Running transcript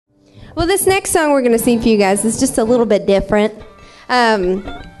Well, this next song we're going to sing for you guys is just a little bit different.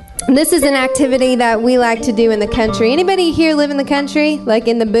 This is an activity that we like to do in the country. Anybody here live in the country? Like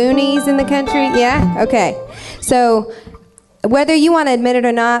in the boonies in the country? Yeah? Okay. So whether you want to admit it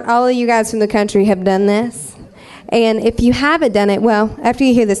or not, all of you guys from the country have done this. And if you haven't done it, well, after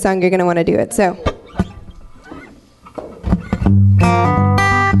you hear this song, you're going to want to do it. So.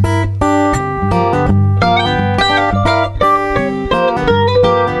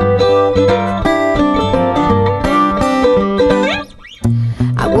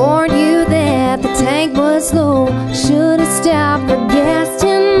 Slow, should've stopped for gas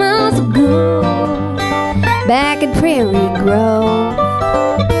 10 miles ago, back at Prairie Grove.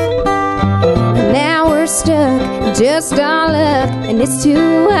 And now we're stuck, just our luck, and it's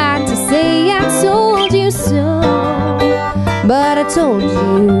too hard to say I told you so, but I told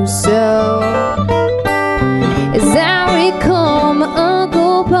you so. As I recall, my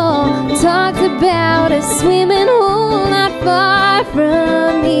Uncle Paul talked about a swimming hole not far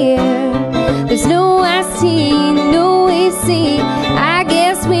from here. There's no iced tea, no AC. I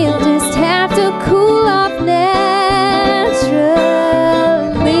guess we'll just have to cool off naturally.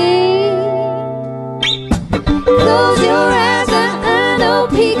 Close your eyes, I know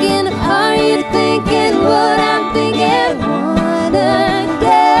peeking. Are you thinking what I'm thinking? Wanna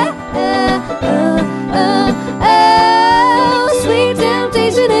get sweet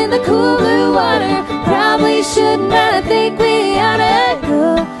temptation in the cool blue water. Probably shouldn't, but I think we oughta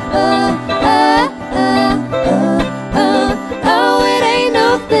go. Oh, it ain't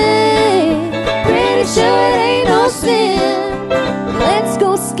no thing. Pretty sure it ain't no sin. Let's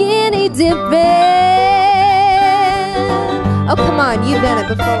go skinny dipping. Oh, come on, you've done it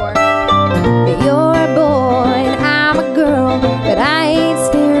before. You're a boy and I'm a girl, but I ain't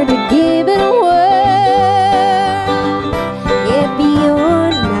scared to give it a whirl. If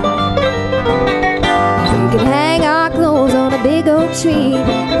you're not, we can hang our clothes on a big oak tree.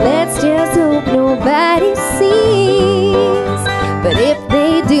 Let's just hope nobody sees. But if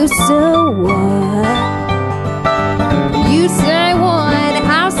they do, so what? You say one,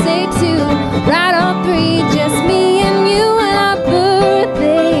 I'll say two, right on three, just me and you in our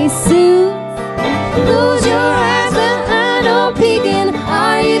birthday suits. Close your eyes, but I know peeking.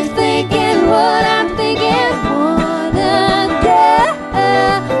 Are you thinking what I'm thinking? Wanna go,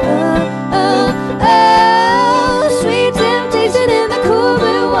 sweet temptation in the cool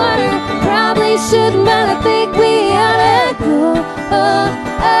blue water. Probably shouldn't, but I think we oughta go.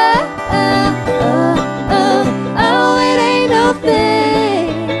 Oh, it ain't no thing.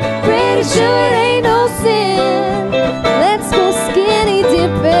 Pretty sure it ain't no sin. Let's go skinny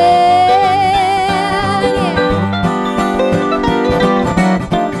dipping. Yeah.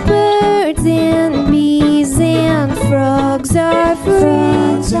 Birds and bees and frogs are free.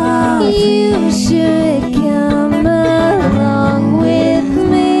 You should come along with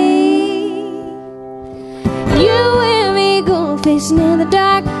me. You and me go fishing in the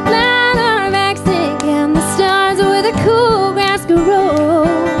dark, line our backs and count the stars where the cool grass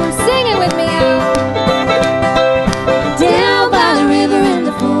grows. Sing it with me out. Down by the river in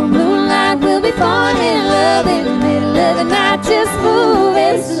the full moonlight, we'll be falling in love in the middle of the night, just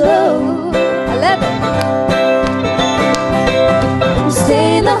moving slow. I love it.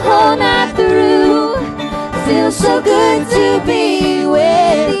 Staying the whole night through. Feels so good to be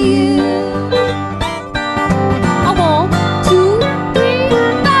with you.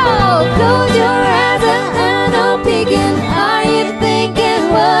 Close your eyes, I know peeking. Are you thinking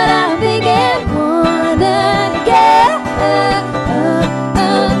what I'm thinking? Wanna get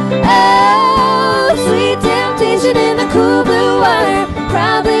sweet temptation in the cool blue water.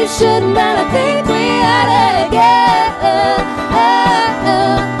 Probably shouldn't, but I think we oughta get.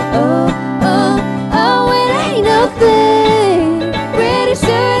 Oh, it ain't no thing. Pretty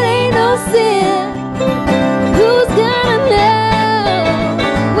sure it ain't no sin. Who's gonna know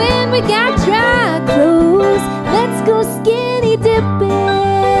when we got dry clothes? Let's go skinny dipping.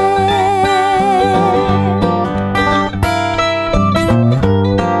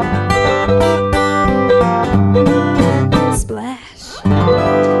 Splash.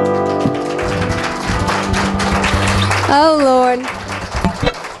 Oh, Lord.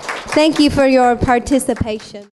 Thank you for your participation.